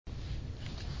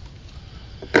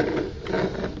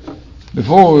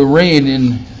Before we read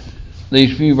in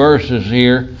these few verses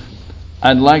here,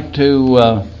 I'd like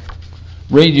to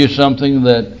read you something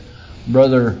that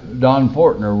Brother Don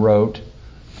Fortner wrote,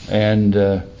 and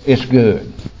it's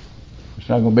good. It's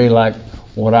not going to be like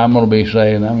what I'm going to be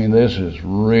saying. I mean, this is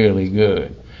really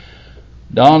good.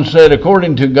 Don said,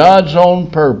 according to God's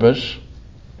own purpose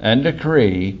and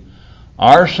decree,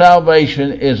 our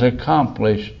salvation is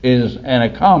an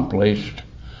accomplished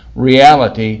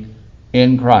reality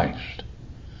in Christ.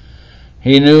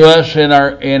 He knew us in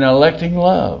electing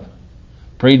love,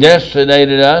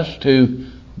 predestinated us to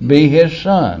be His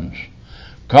sons,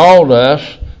 called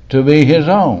us to be His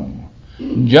own,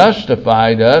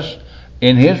 justified us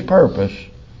in His purpose,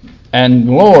 and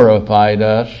glorified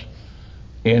us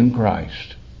in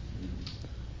Christ.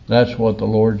 That's what the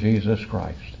Lord Jesus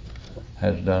Christ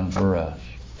has done for us.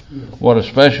 What a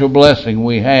special blessing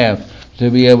we have to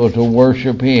be able to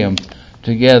worship Him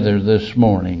together this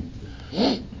morning.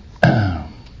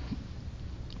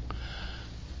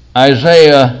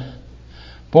 Isaiah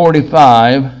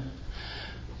 45,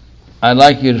 I'd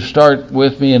like you to start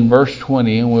with me in verse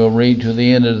 20, and we'll read to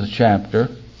the end of the chapter.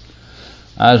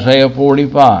 Isaiah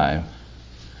 45.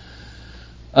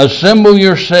 Assemble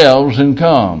yourselves and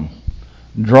come,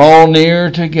 draw near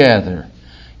together,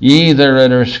 ye that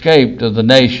are escaped of the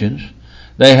nations.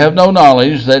 They have no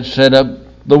knowledge that set up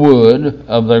the wood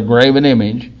of their graven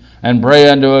image, and pray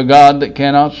unto a God that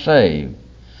cannot save.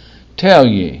 Tell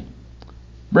ye,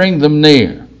 bring them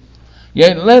near,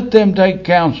 yet let them take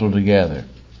counsel together.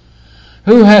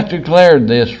 Who hath declared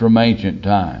this from ancient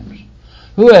times?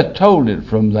 Who hath told it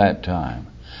from that time?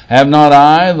 Have not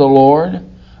I the Lord?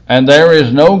 And there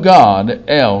is no God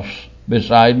else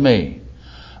beside me.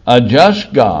 A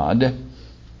just God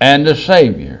and a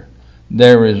Savior.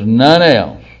 There is none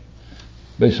else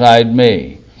beside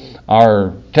me.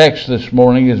 Our text this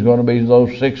morning is going to be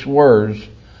those 6 words.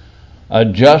 A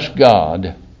just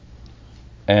God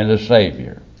and a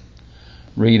Savior.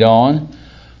 Read on.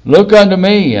 Look unto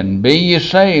me, and be ye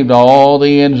saved, all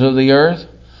the ends of the earth.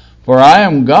 For I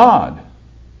am God,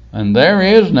 and there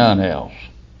is none else.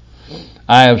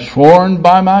 I have sworn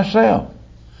by myself.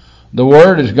 The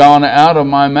word is gone out of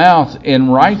my mouth in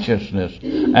righteousness,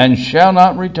 and shall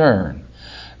not return.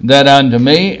 That unto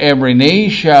me every knee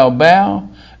shall bow,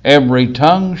 every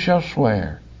tongue shall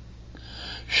swear.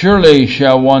 Surely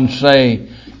shall one say,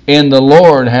 in the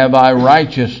Lord have I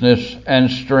righteousness and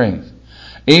strength.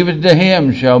 Even to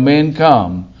Him shall men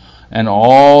come, and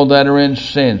all that are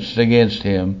incensed against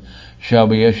Him shall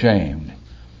be ashamed.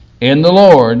 In the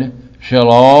Lord shall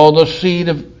all the seed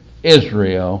of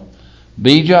Israel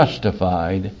be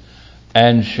justified,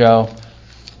 and shall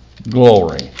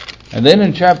glory. And then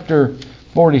in chapter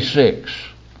 46,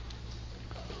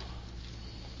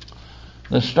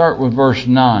 let's start with verse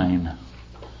 9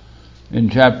 in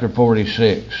chapter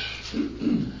 46.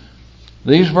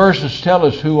 These verses tell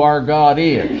us who our God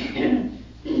is,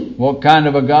 what kind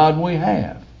of a God we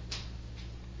have.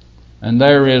 And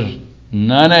there is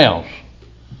none else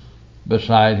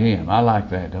beside Him. I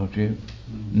like that, don't you?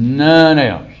 None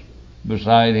else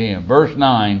beside Him. Verse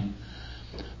 9,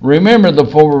 remember the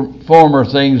former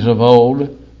things of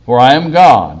old, for I am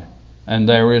God, and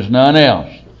there is none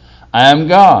else. I am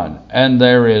God, and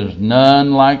there is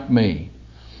none like me,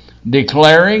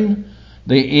 declaring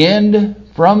the end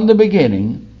from the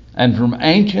beginning, and from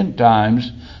ancient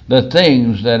times the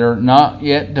things that are not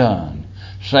yet done,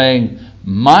 saying,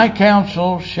 my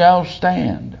counsel shall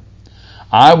stand.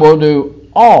 I will do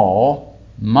all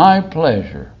my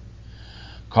pleasure.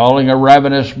 Calling a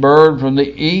ravenous bird from the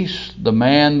east, the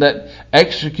man that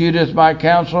executeth my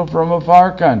counsel from a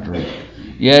far country.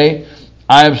 Yea,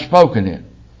 I have spoken it.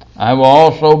 I will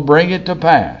also bring it to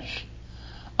pass.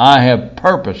 I have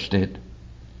purposed it.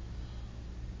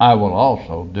 I will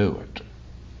also do it.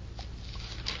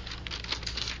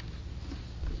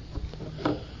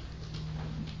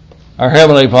 Our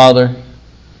Heavenly Father,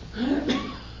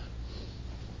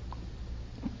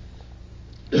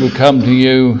 we come to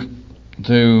you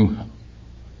through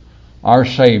our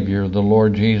Savior, the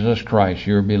Lord Jesus Christ,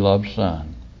 your beloved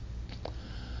Son.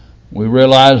 We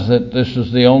realize that this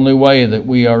is the only way that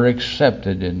we are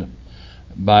accepted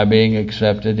by being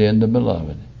accepted in the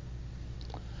Beloved.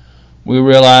 We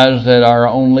realize that our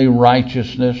only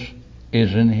righteousness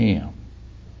is in Him.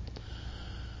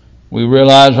 We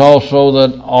realize also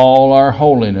that all our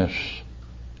holiness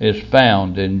is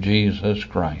found in Jesus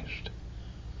Christ.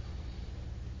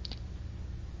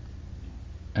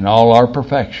 And all our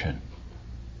perfection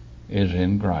is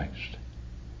in Christ.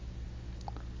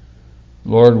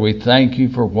 Lord, we thank you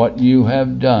for what you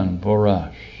have done for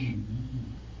us.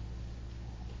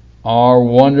 our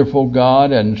wonderful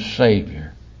God and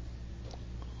Savior,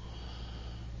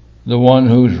 the one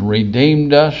who's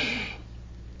redeemed us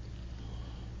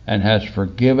and has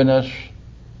forgiven us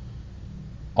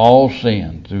all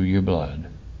sin through your blood.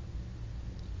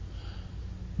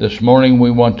 This morning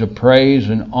we want to praise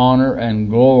and honor and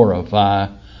glorify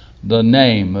the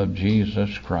name of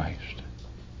Jesus Christ.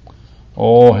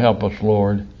 Oh, help us,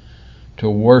 Lord, to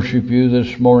worship you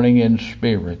this morning in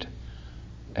spirit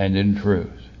and in truth.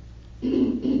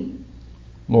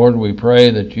 Lord, we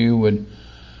pray that you would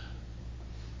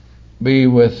be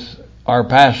with our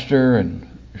pastor and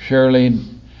Shirley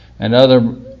and other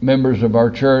members of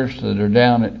our church that are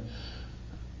down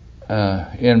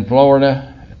in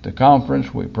Florida at the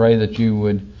conference. We pray that you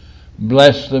would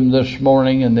bless them this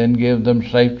morning and then give them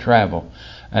safe travel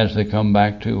as they come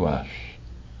back to us.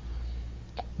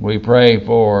 We pray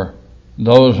for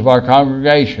those of our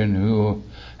congregation who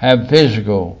have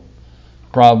physical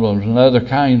problems and other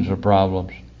kinds of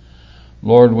problems.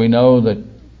 Lord, we know that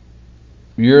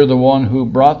you're the one who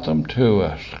brought them to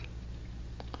us.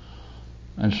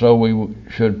 And so we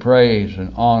should praise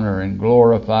and honor and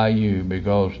glorify you,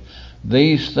 because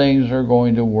these things are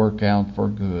going to work out for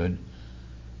good,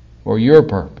 for your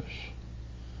purpose,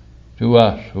 to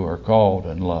us who are called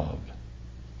and loved.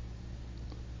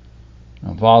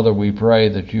 Now, Father, we pray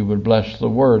that you would bless the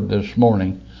word this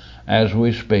morning as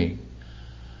we speak.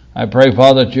 I pray,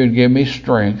 Father, that you'd give me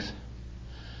strength.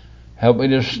 Help me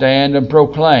to stand and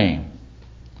proclaim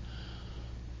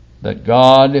that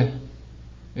God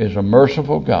is a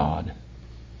merciful God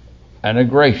and a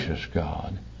gracious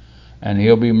God, and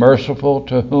he'll be merciful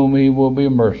to whom he will be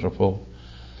merciful.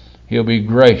 He'll be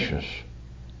gracious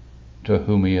to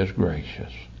whom he is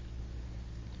gracious.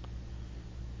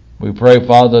 We pray,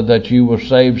 Father, that you will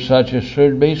save such as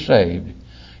should be saved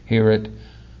here at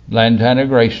Lantana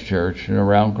Grace Church and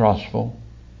around Crossville.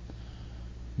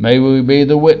 May we be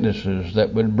the witnesses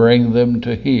that would bring them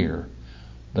to hear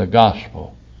the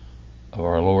gospel of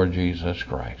our Lord Jesus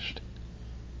Christ.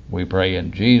 We pray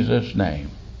in Jesus' name.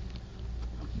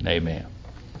 Amen.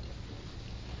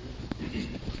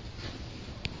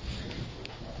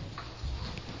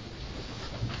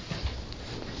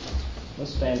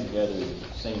 Let's stand together and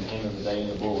sing the hymn of the day in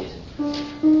the bulletin.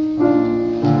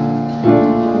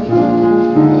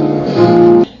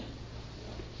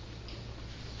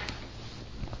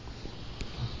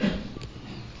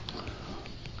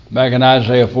 Back in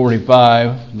Isaiah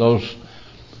 45, those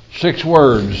 6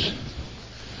 words,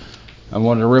 I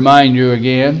want to remind you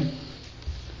again,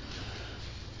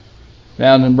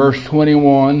 found in verse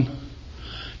 21,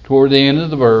 toward the end of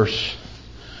the verse.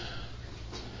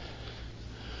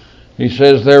 He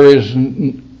says, there is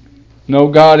no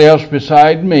God else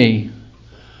beside me,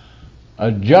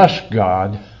 a just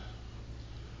God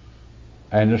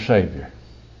and a Savior.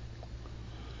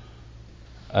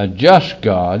 A just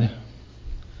God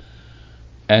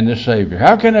and the Savior.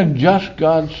 How can a just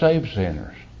God save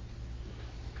sinners?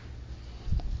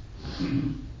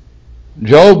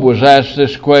 Job was asked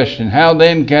this question, how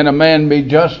then can a man be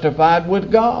justified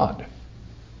with God?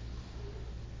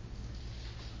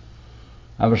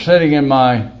 I was sitting in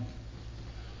my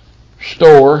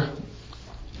store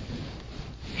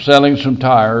selling some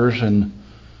tires, and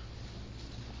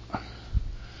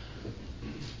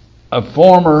a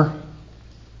former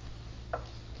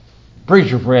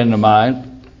preacher friend of mine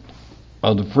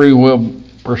of the free will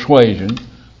persuasion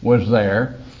was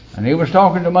there, and he was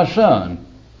talking to my son,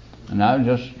 and I was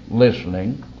just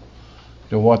listening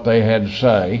to what they had to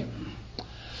say,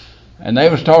 and they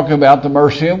was talking about the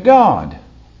mercy of God.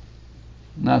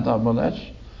 And I thought, well,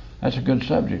 that's a good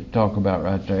subject to talk about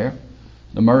right there,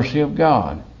 the mercy of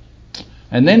God.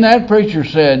 And then that preacher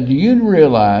said, do you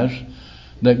realize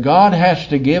that God has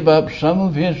to give up some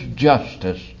of his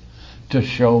justice to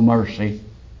show mercy?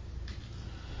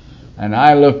 And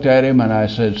I looked at him and I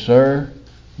said, sir,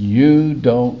 you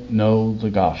don't know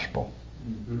the gospel.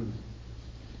 Mm-hmm.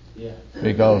 Yeah.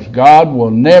 Because God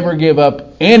will never give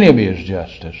up any of his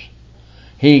justice.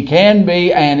 He can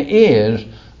be and is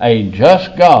a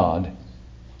just God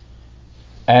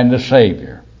and a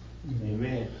Savior.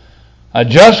 Amen. A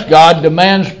just God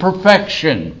demands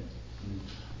perfection.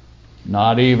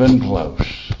 Not even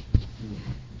close.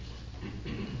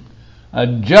 A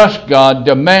just God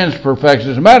demands perfection.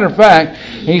 As a matter of fact,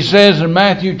 he says in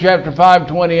Matthew chapter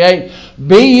 5:28,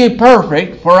 be ye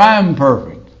perfect, for I am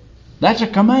perfect. That's a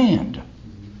command.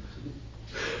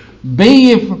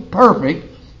 Be ye perfect,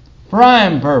 for I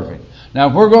am perfect. Now,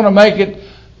 if we're going to make it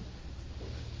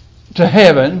to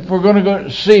heaven, if we're going to go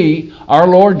see our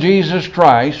Lord Jesus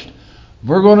Christ, if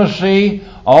we're going to see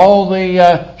all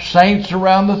the saints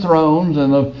around the thrones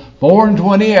and the 4 and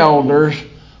 20 elders,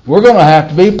 we're going to have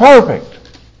to be perfect.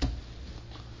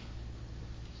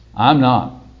 I'm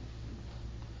not.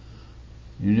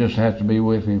 You just have to be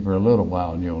with me for a little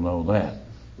while and you'll know that.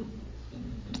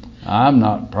 I'm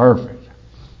not perfect.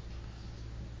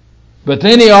 But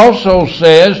then he also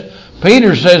says,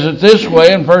 Peter says it this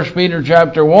way in 1 Peter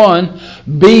chapter 1,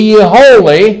 be ye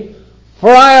holy, for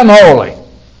I am holy.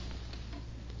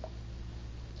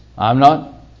 I'm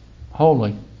not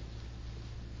holy.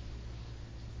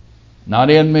 Not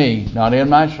in me, not in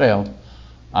myself.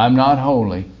 I'm not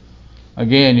holy.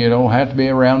 Again, you don't have to be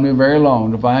around me very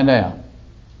long to find out.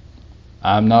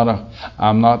 I'm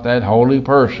not that holy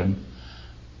person.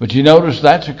 But you notice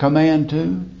that's a command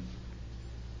too.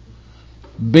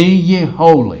 Be ye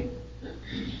holy,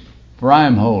 for I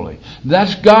am holy.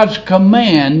 That's God's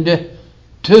command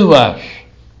to us.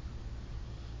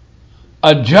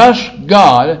 A just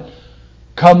God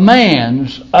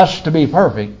commands us to be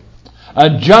perfect.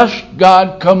 A just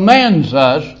God commands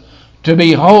us to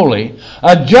be holy.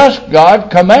 A just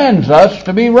God commands us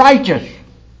to be righteous.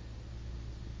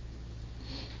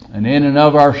 And in and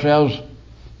of ourselves,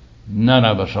 none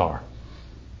of us are.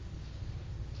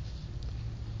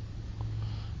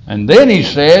 And then he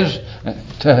says,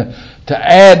 to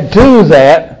add to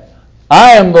that,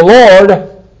 I am the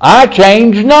Lord, I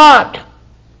change not.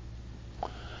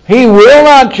 He will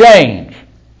not change.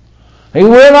 He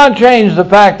will not change the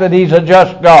fact that He's a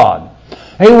just God.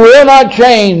 He will not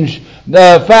change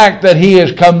the fact that He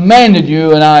has commanded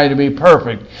you and I to be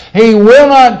perfect. He will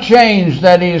not change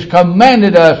that He has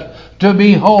commanded us to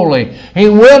be holy. He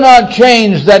will not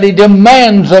change that He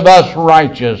demands of us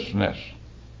righteousness.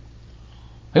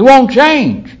 He won't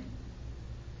change.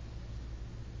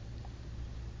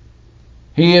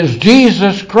 He is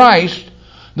Jesus Christ,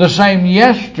 the same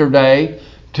yesterday,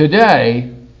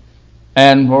 today,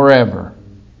 and forever.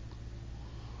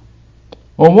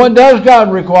 Well, what does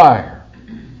God require?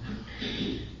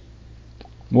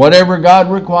 Whatever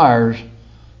God requires,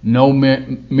 no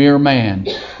mere man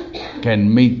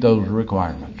can meet those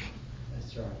requirements.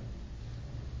 That's right.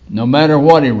 No matter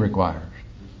what He requires,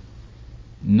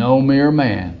 no mere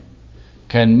man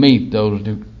can meet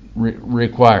those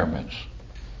requirements.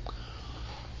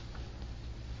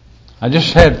 I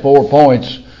just had 4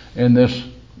 points in this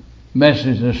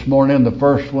message this morning. The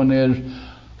first one is,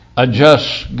 a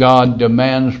just God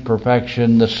demands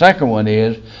perfection. The second one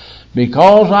is,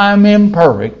 because I'm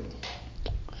imperfect,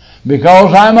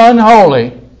 because I'm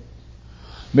unholy,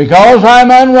 because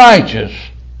I'm unrighteous,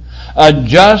 a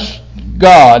just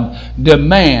God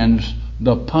demands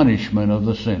the punishment of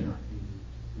the sinner.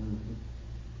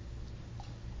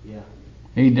 Yeah.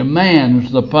 He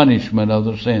demands the punishment of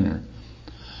the sinner.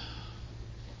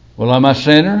 Well, am I a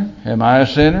sinner? Am I a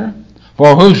sinner?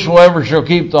 For whosoever shall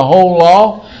keep the whole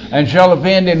law and shall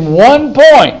offend in one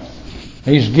point,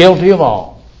 he's guilty of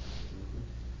all.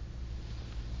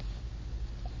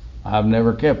 I've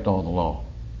never kept all the law.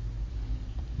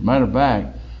 Matter of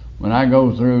fact, when I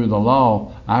go through the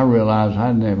law, I realize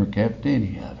I never kept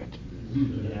any of it.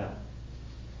 Yeah.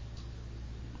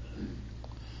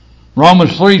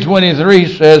 Romans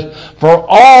 3:23 says, for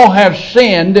all have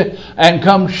sinned and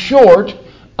come short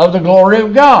of the glory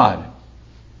of God.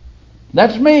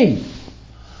 That's me.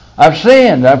 I've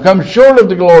sinned. I've come short of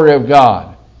the glory of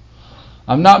God.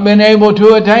 I've not been able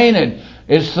to attain it.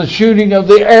 It's the shooting of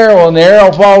the arrow, and the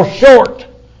arrow falls short.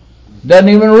 Doesn't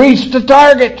even reach the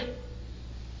target.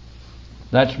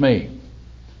 That's me.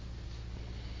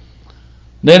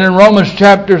 Then in Romans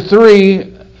chapter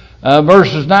 3,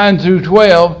 verses 9 through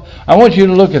 12, I want you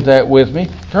to look at that with me.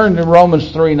 Turn to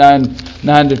Romans 3, 9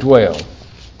 to 12.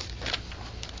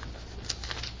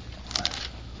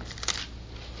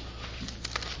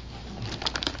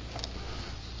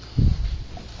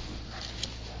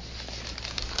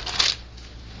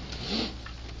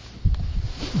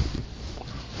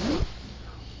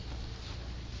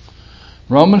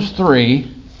 Romans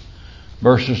 3,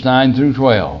 verses 9 through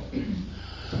 12.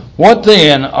 What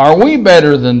then? Are we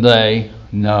better than they?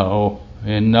 No,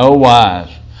 in no wise.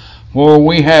 For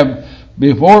we have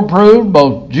before proved,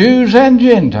 both Jews and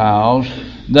Gentiles,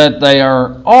 that they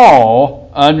are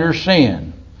all under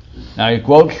sin. Now he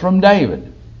quotes from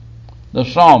David, the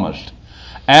psalmist.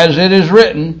 As it is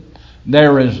written,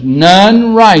 there is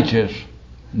none righteous,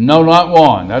 no, not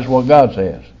one. That's what God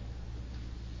says.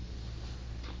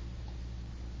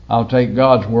 I'll take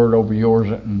God's word over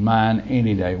yours and mine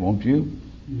any day, won't you?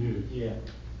 Yeah.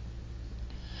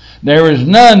 There is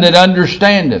none that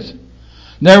understandeth.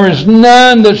 There is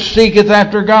none that seeketh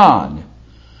after God.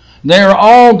 They are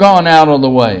all gone out of the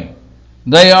way.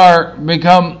 They are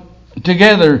become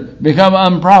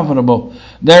unprofitable.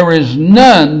 There is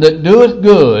none that doeth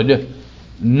good,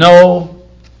 no,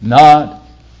 not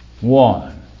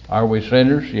one. Are we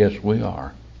sinners? Yes, we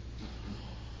are.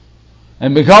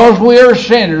 And because we are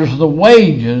sinners, the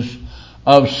wages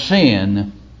of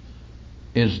sin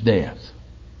is death.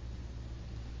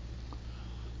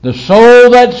 The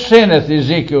soul that sinneth,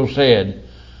 Ezekiel said,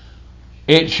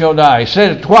 it shall die. He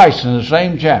said it twice in the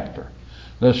same chapter.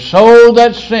 The soul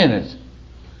that sinneth,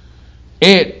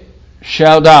 it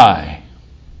shall die.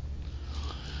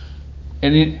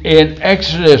 And in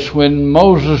Exodus, when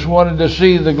Moses wanted to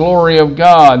see the glory of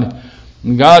God,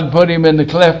 God put him in the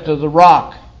cleft of the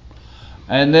rock.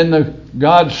 And then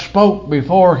God spoke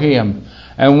before him.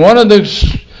 And one of the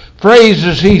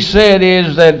phrases he said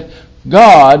is that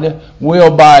God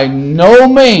will by no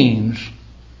means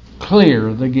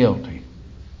clear the guilty.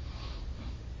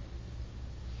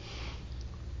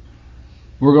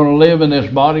 We're going to live in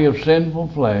this body of sinful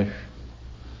flesh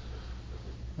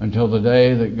until the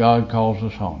day that God calls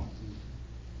us home.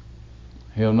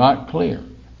 He'll not clear.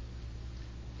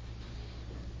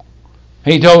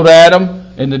 He told Adam,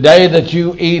 in the day that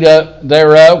you eat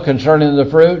thereof, concerning the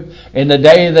fruit, in the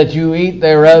day that you eat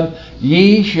thereof,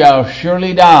 ye shall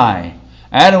surely die.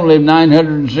 Adam lived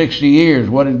 960 years.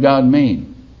 What did God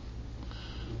mean?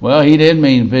 Well, he did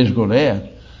mean physical death,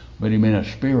 but he meant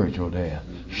a spiritual death.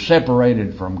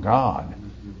 Separated from God.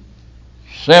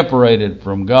 Separated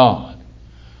from God.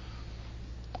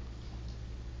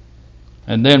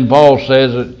 And then Paul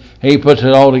says that he puts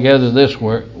it all together this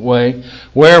way.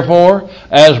 Wherefore,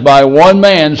 as by one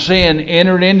man sin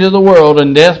entered into the world,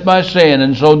 and death by sin,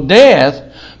 and so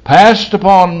death passed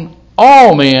upon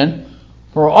all men,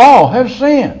 for all have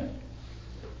sinned.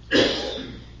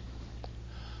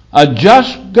 A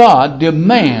just God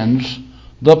demands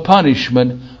the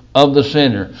punishment of the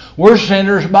sinner. We're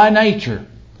sinners by nature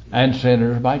and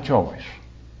sinners by choice.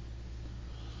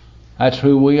 That's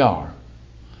who we are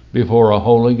before a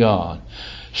holy God.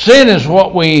 Sin is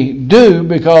what we do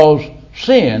because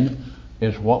sin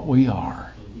is what we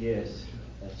are. Yes,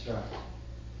 that's right.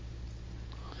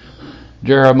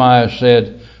 Jeremiah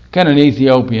said, can an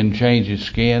Ethiopian change his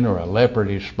skin or a leopard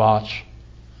his spots?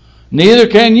 Neither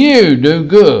can you do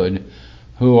good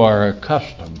who are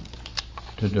accustomed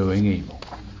to doing evil.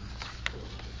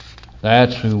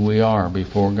 That's who we are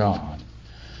before God.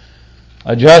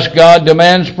 A just God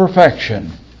demands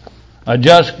perfection. A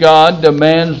just God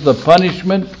demands the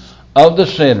punishment of the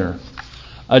sinner.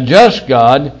 A just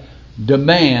God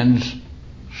demands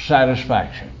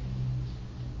satisfaction.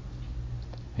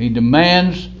 He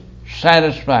demands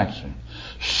satisfaction.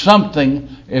 Something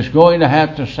is going to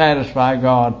have to satisfy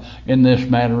God in this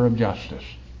matter of justice.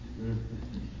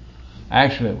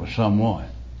 Actually, it was someone.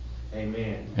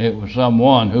 Amen. It was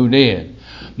someone who did.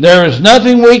 There is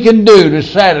nothing we can do to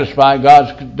satisfy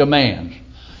God's demands.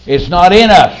 It's not in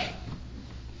us.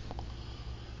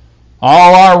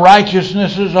 All our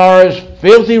righteousnesses are as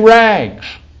filthy rags,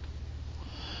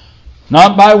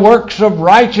 not by works of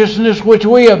righteousness which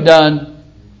we have done.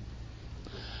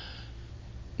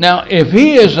 Now, if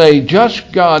He is a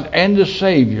just God and a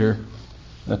Savior,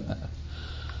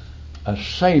 a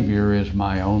Savior is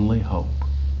my only hope.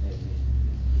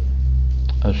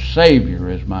 A Savior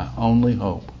is my only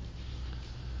hope.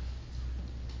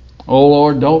 Oh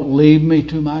Lord, don't leave me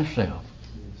to myself.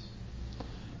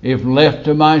 If left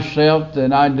to myself,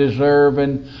 then I deserve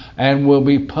and will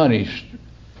be punished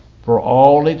for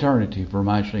all eternity for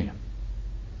my sin,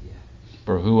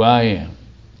 for who I am.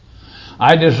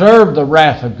 I deserve the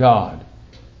wrath of God.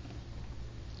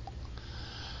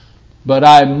 But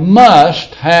I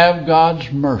must have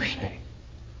God's mercy.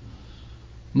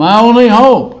 My only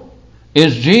hope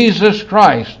is Jesus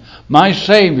Christ, my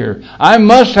Savior. I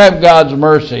must have God's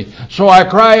mercy. So I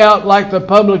cry out like the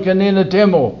publican in the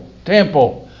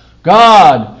temple.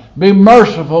 God, be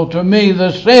merciful to me,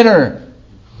 the sinner.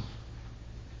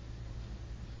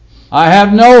 I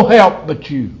have no help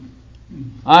but you.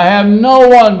 I have no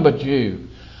one but you.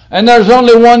 And there's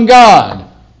only one God.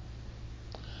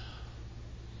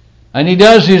 And He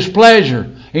does His pleasure.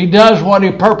 He does what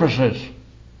He purposes.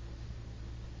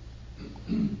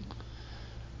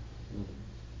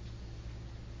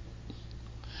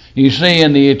 You see,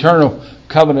 in the eternal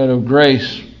covenant of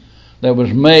grace that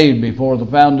was made before the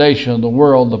foundation of the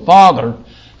world, the Father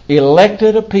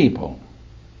elected a people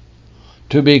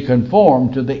to be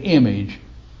conformed to the image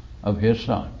of His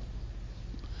Son.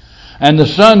 And the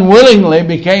Son willingly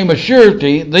became the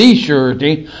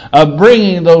surety of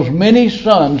bringing those many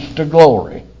sons to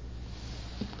glory.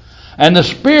 And the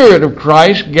Spirit of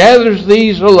Christ gathers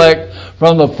these elect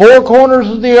from the four corners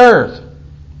of the earth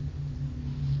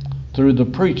through the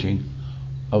preaching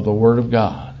of the Word of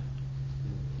God.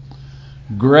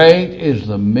 Great is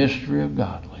the mystery of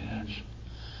godliness.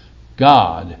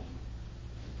 God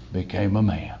became a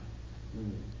man.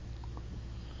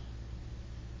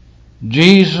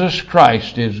 Jesus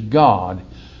Christ is God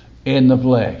in the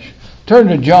flesh. Turn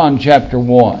to John chapter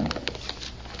 1.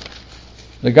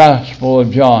 The Gospel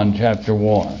of John chapter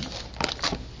 1.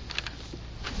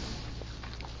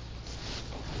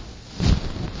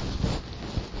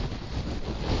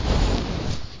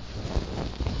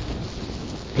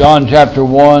 John chapter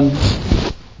 1,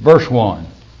 verse 1.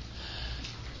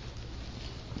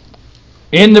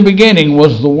 In the beginning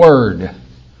was the Word,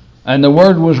 and the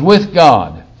Word was with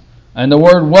God, and the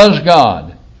Word was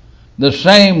God. The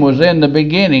same was in the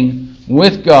beginning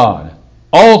with God.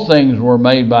 All things were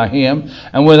made by Him,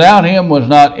 and without Him was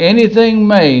not anything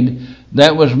made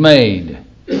that was made.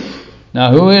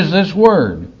 Now, who is this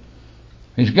Word?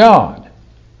 He's God.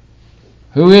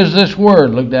 Who is this Word?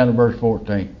 Look down at verse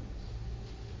 14.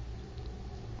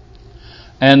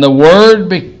 And the Word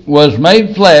was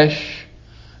made flesh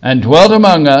and dwelt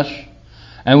among us,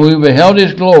 and we beheld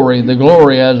His glory, the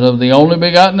glory as of the only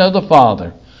begotten of the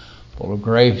Father, full of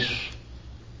grace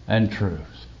and truth.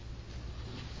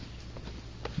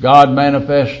 God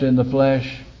manifest in the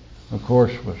flesh, of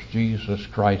course, was Jesus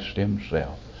Christ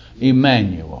Himself.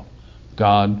 Emmanuel,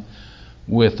 God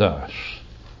with us.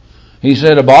 He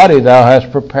said, a body thou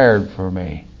hast prepared for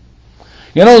me.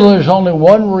 You know, there's only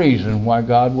one reason why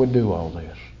God would do all this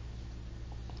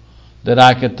that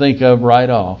I could think of right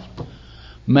off.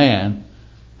 Man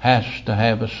has to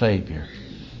have a Savior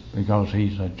because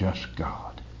He's a just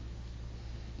God.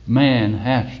 Man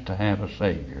has to have a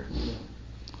Savior.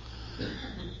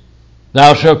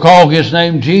 Thou shalt call His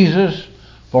name Jesus,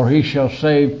 for He shall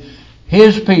save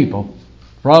His people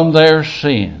from their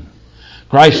sin.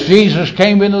 Christ Jesus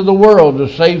came into the world to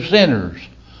save sinners,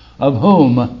 of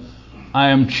whom I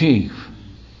am chief.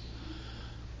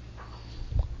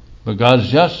 But God's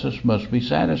justice must be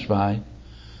satisfied,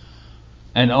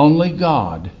 and only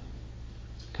God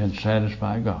can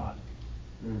satisfy God.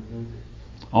 Mm-hmm.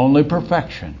 Only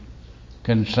perfection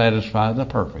can satisfy the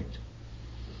perfect.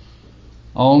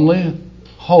 Only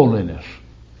holiness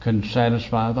can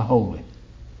satisfy the holy.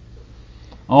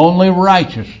 Only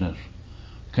righteousness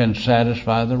can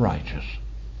satisfy the righteous.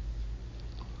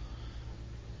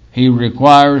 He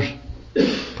requires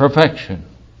perfection.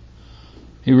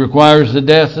 He requires the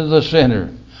death of the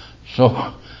sinner.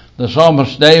 So the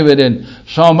psalmist David in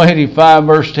Psalm 85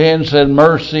 verse 10 said,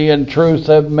 mercy and truth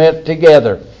have met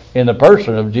together in the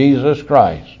person of Jesus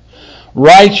Christ.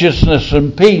 Righteousness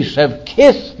and peace have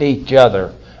kissed each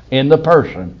other in the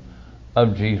person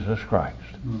of Jesus Christ.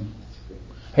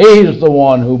 He's the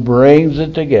one who brings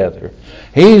it together.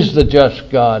 He's the just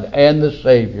God and the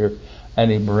Savior, and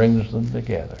He brings them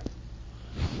together.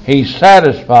 He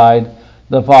satisfied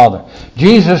the Father.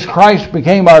 Jesus Christ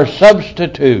became our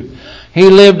substitute. He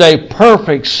lived a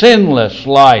perfect, sinless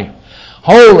life,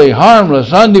 holy,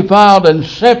 harmless, undefiled, and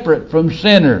separate from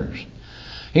sinners.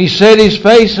 He set His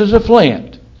face as a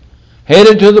flint,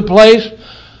 headed to the place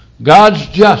God's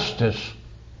justice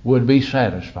would be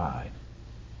satisfied.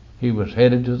 He was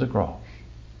headed to the cross.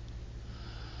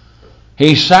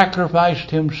 He sacrificed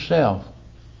Himself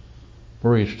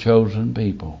for His chosen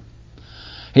people.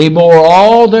 He bore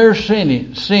all their sin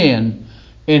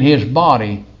in His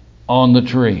body on the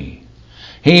tree.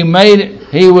 He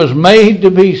was made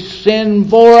to be sin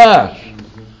for us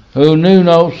who knew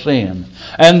no sin.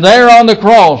 And there on the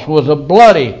cross was a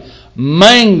bloody,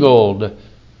 mangled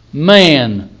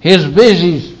man. His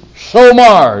visage so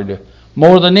marred,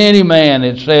 more than any man,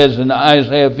 it says in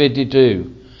Isaiah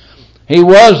 52. He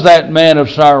was that man of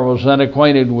sorrows and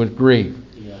acquainted with grief.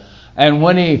 And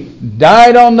when He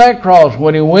died on that cross,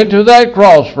 when He went to that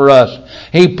cross for us,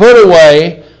 He put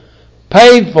away,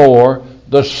 paid for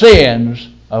the sins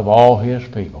of all His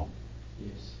people.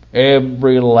 Yes.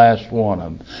 Every last one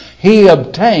of them. He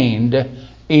obtained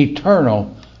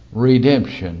eternal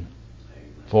redemption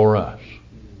for us.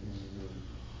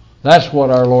 That's what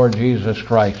our Lord Jesus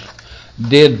Christ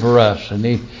did for us. And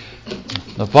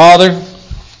the Father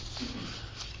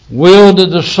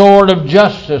wielded the sword of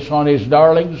justice on His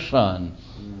darling Son.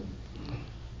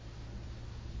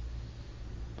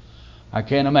 I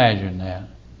can't imagine that.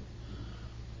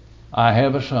 I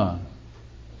have a son.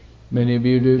 Many of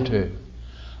you do too.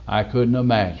 I couldn't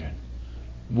imagine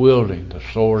wielding the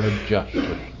sword of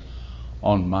justice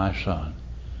on my son.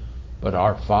 But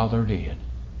our Father did.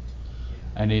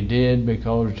 And He did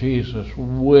because Jesus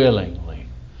willingly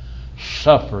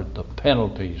suffered the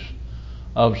penalties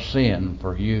of sin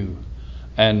for you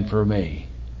and for me.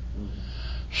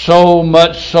 So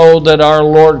much so that our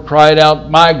Lord cried out,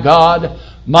 my God,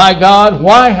 my God,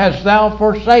 why hast thou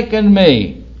forsaken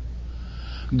me?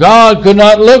 God could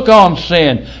not look on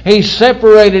sin. He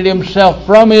separated himself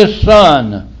from his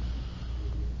Son.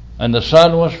 And the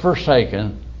Son was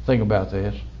forsaken, think about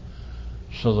this,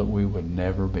 so that we would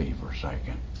never be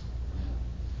forsaken.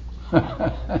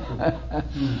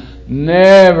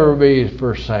 Never be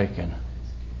forsaken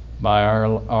by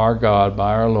our God,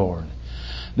 by our Lord.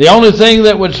 The only thing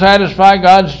that would satisfy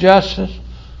God's justice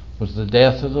was the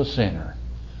death of the sinner.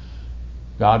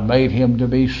 God made him to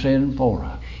be sin for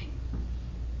us,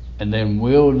 and then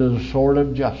wielded the sword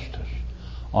of justice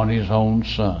on his own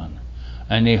Son.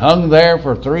 And he hung there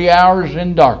for 3 hours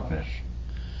in darkness,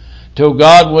 till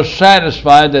God was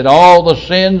satisfied that all the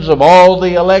sins of all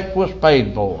the elect was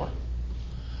paid for.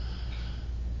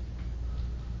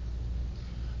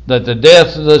 That the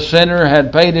death of the sinner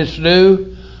had paid its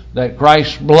due, that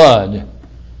Christ's blood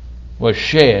was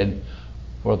shed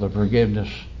for the forgiveness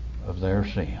of their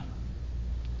sin.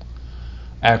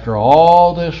 After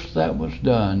all this that was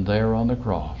done there on the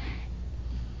cross,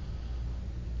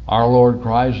 our Lord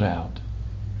cries out,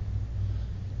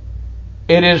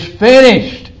 "It is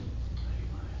finished."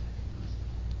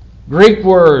 Greek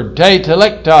word,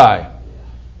 tetelektai.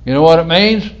 You know what it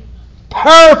means?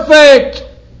 Perfect!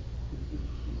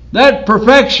 That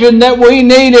perfection that we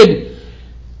needed,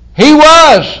 he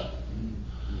was.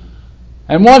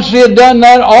 And once he had done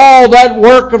that, all that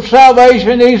work of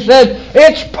salvation, he said,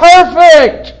 it's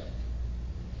perfect.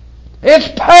 It's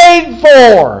paid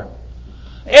for.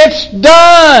 It's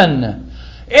done.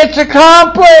 It's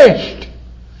accomplished.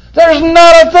 There's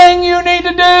not a thing you need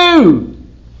to do.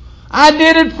 I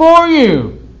did it for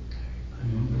you.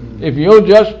 If you'll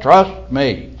just trust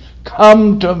me,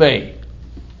 come to me.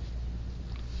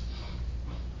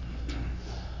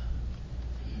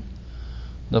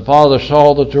 The Father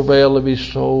saw the travail of his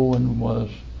soul and was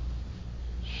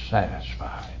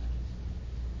satisfied.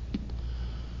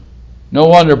 No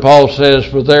wonder Paul says,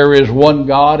 for there is one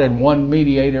God and one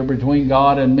mediator between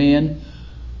God and men,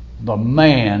 the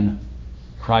man,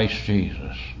 Christ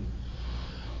Jesus.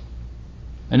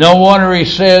 And no wonder he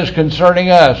says concerning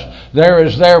us, there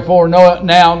is therefore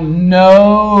now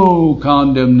no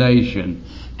condemnation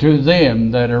to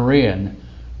them that are in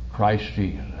Christ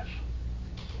Jesus.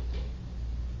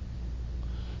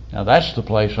 Now that's the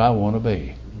place I want to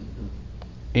be.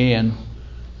 In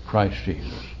Christ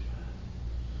Jesus.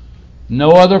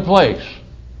 No other place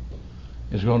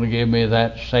is going to give me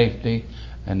that safety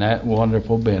and that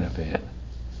wonderful benefit.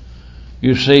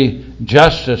 You see,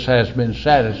 justice has been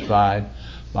satisfied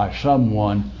by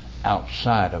someone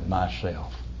outside of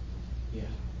myself. Yeah.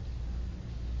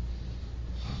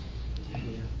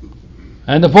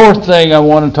 And the fourth thing I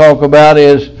want to talk about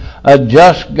is a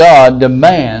just God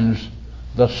demands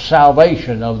the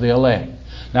salvation of the elect.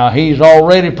 Now, he's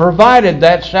already provided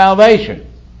that salvation.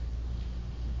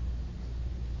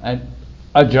 And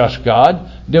a just God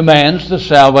demands the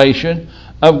salvation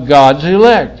of God's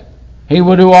elect. He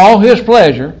will do all his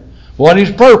pleasure, what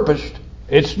he's purposed,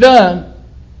 it's done.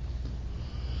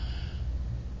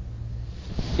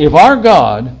 If our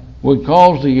God would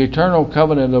cause the eternal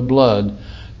covenant of blood,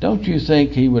 don't you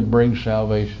think he would bring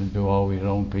salvation to all his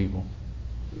own people?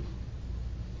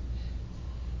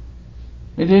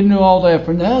 He didn't do all that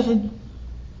for nothing.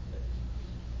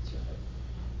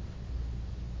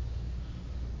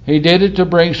 He did it to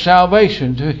bring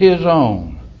salvation to his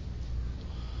own.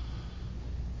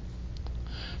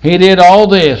 He did all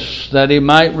this that he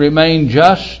might remain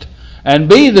just and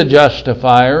be the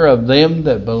justifier of them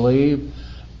that believe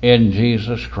in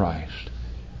Jesus Christ.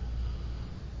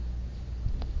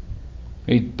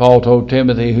 Paul told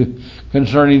Timothy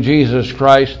concerning Jesus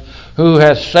Christ, who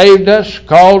hath saved us,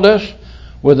 called us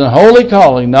with an holy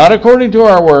calling, not according to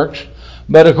our works,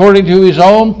 but according to his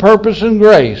own purpose and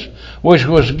grace, which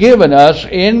was given us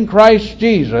in Christ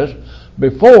Jesus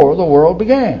before the world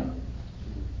began.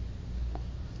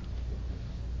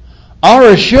 Our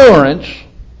assurance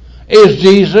is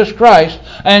Jesus Christ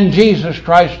and Jesus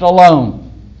Christ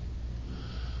alone.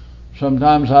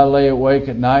 Sometimes I lay awake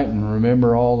at night and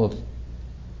remember all the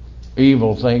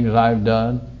evil things I've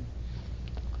done.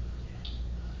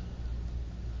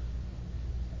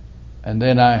 And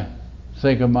then I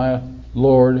think of my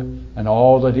Lord and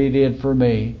all that he did for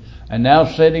me, and now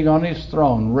sitting on his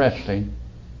throne, resting.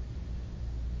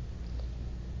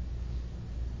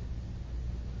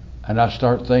 And I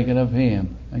start thinking of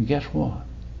him. And guess what?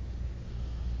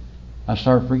 I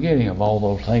start forgetting of all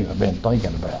those things I've been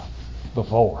thinking about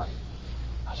before.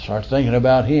 I start thinking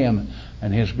about him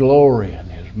and his glory and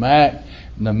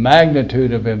the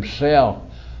magnitude of himself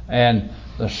and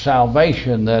the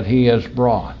salvation that he has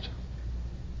brought.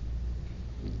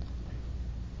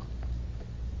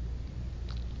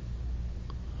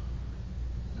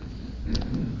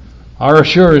 Our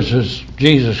assurance is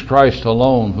Jesus Christ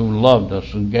alone, who loved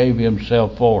us and gave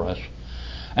himself for us.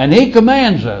 And he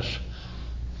commands us,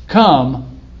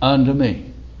 come unto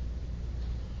me.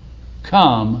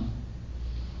 Come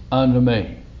unto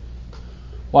me.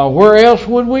 Why, where else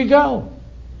would we go?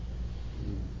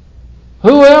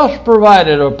 Who else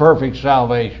provided a perfect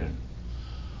salvation?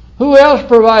 Who else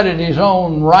provided his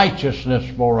own righteousness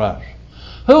for us?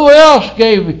 Who else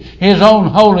gave his own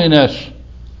holiness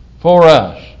for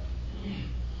us?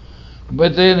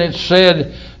 But then it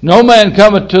said, no man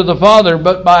cometh to the Father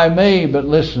but by me. But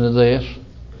listen to this.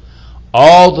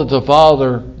 All that the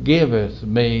Father giveth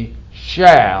me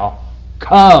shall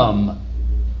come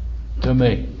to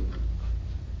me.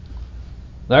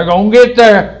 They're going to get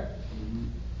there.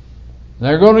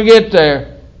 They're going to get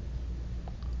there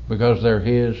because they're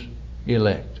his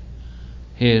elect,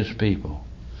 his people.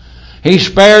 He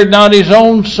spared not his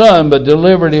own Son, but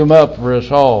delivered him up for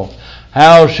us all.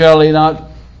 How shall he not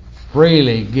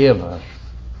freely give us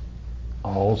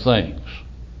all things?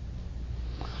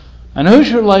 And who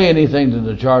shall lay anything to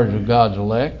the charge of God's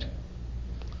elect?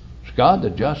 It's God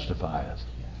that justifieth.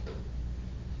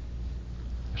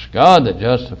 It's God that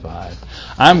justifieth.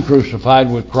 I'm crucified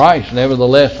with Christ,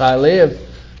 nevertheless I live,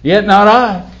 yet not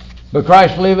I, but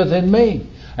Christ liveth in me.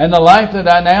 And the life that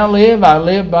I now live, I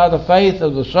live by the faith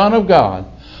of the Son of God,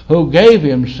 who gave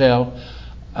himself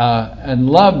and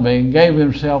loved me and gave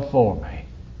himself for me.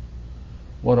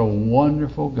 What a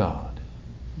wonderful God.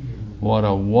 What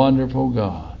a wonderful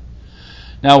God.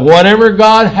 Now, whatever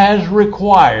God has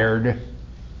required,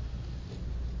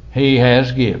 he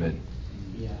has given.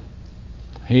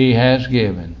 He has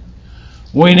given.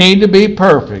 We need to be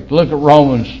perfect. Look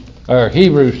at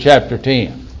Hebrews chapter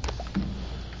 10.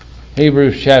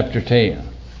 Hebrews chapter 10.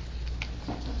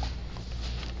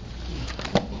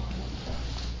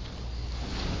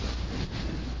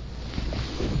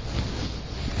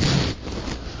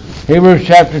 Hebrews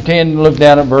chapter 10, look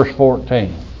down at verse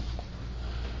 14.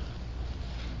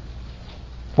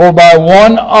 For by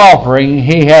one offering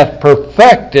he hath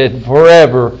perfected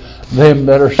forever them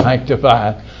that are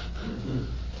sanctified.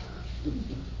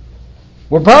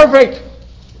 We're perfect.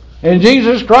 In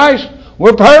Jesus Christ,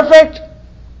 we're perfect.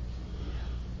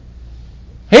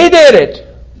 He did it.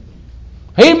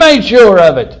 He made sure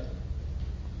of it.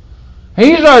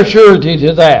 He's our surety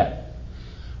to that.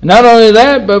 Not only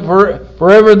that, but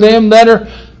forever them that are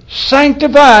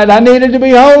sanctified. I needed to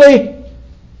be holy.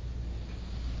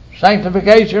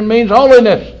 Sanctification means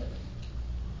holiness.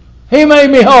 He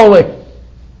made me holy.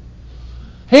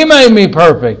 He made me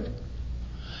perfect.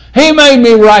 He made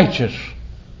me righteous.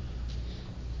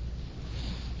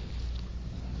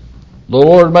 The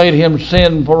Lord made him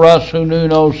sin for us who knew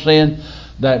no sin,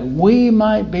 that we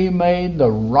might be made the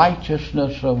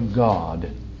righteousness of God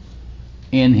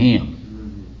in him.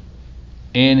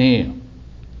 In him.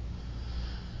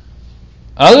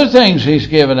 Other things he's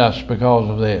given us because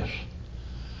of this.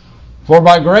 For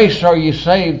by grace are ye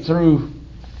saved through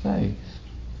faith.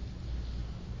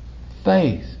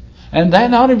 Faith. And that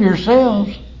not of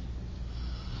yourselves.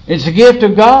 It's a gift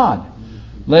of God,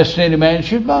 lest any man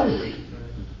should boast.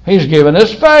 He's given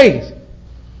us faith.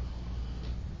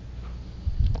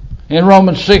 In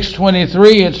Romans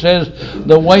 6:23 it says,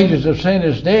 the wages of sin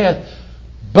is death,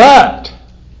 but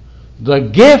the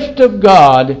gift of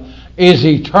God is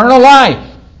eternal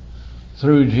life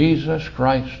through Jesus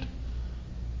Christ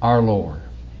our Lord.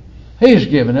 He's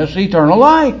given us eternal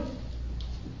life.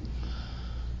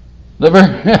 The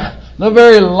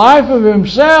very life of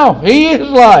himself. He is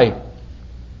life.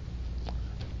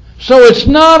 So it's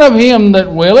not of him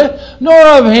that willeth, nor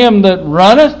of him that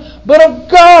runneth, but of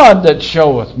God that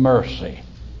showeth mercy.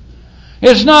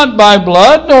 It's not by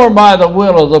blood, nor by the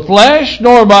will of the flesh,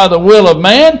 nor by the will of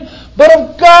man, but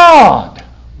of God.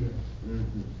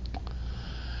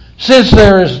 Since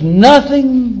there is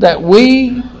nothing that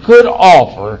we could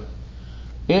offer,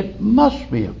 it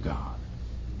must be of God.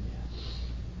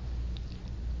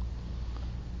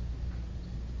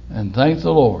 And thank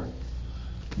the Lord,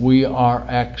 we are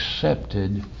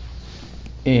accepted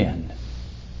in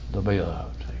the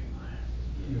beloved.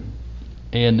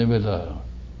 In the beloved.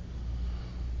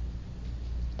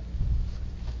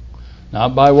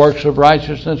 Not by works of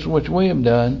righteousness which we have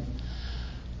done,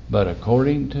 but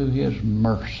according to his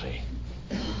mercy,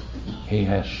 he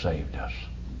has saved us.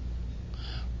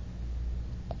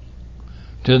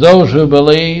 To those who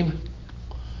believe,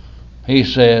 he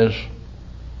says,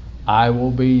 I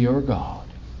will be your God,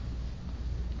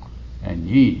 and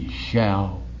ye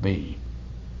shall be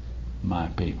my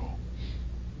people.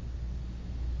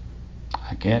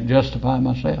 I can't justify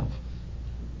myself.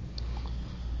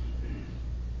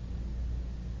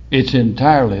 It's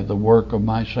entirely the work of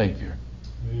my Savior,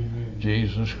 Amen.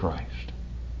 Jesus Christ.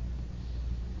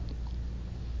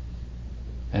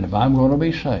 And if I'm going to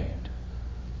be saved,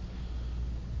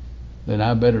 then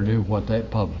I better do what that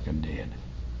publican did.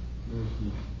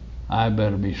 I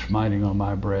better be smiting on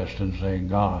my breast and saying,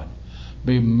 God,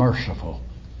 be merciful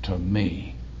to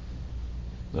me,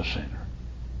 the sinner.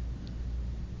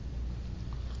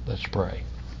 Let's pray.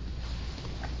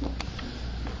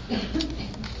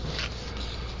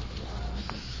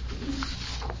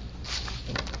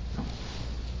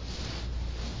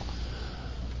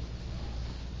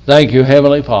 Thank you,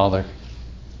 Heavenly Father,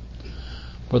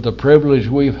 for the privilege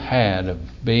we've had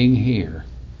of being here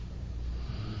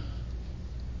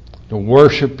to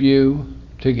worship you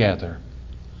together,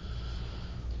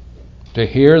 to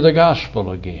hear the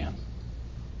gospel again,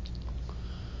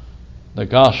 the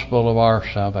gospel of our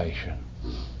salvation.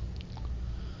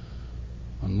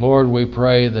 And Lord, we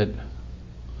pray that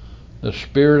the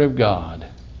Spirit of God,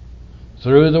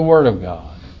 through the Word of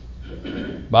God,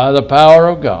 by the power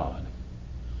of God,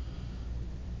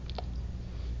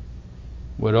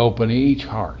 would open each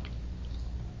heart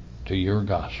to your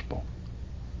gospel.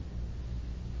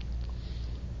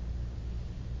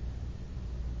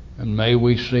 And may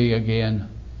we see again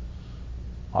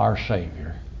our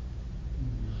Savior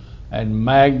and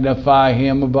magnify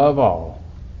Him above all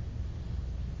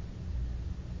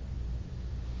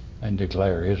and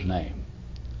declare His name.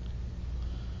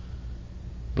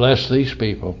 Bless these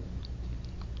people.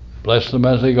 Bless them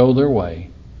as they go their way.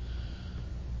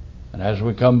 And as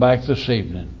we come back this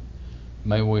evening,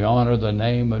 may we honor the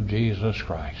name of Jesus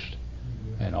Christ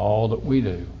in all that we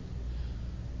do.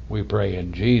 We pray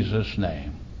in Jesus'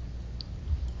 name.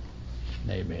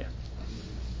 Amen.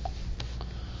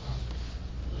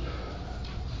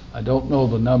 I don't know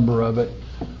the number of it.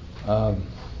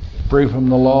 Free from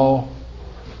the law.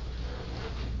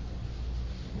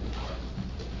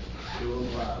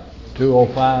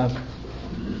 205.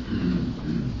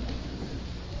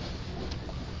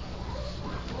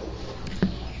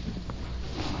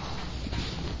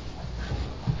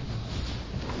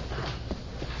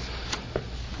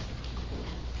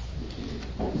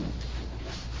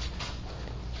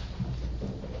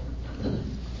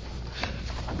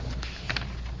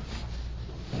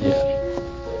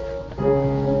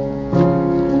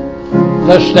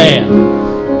 Let's stand.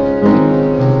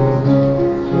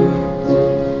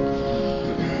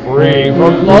 Free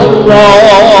from the law,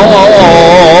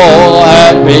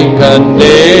 happy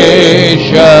condition,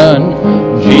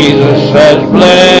 Jesus has blessed.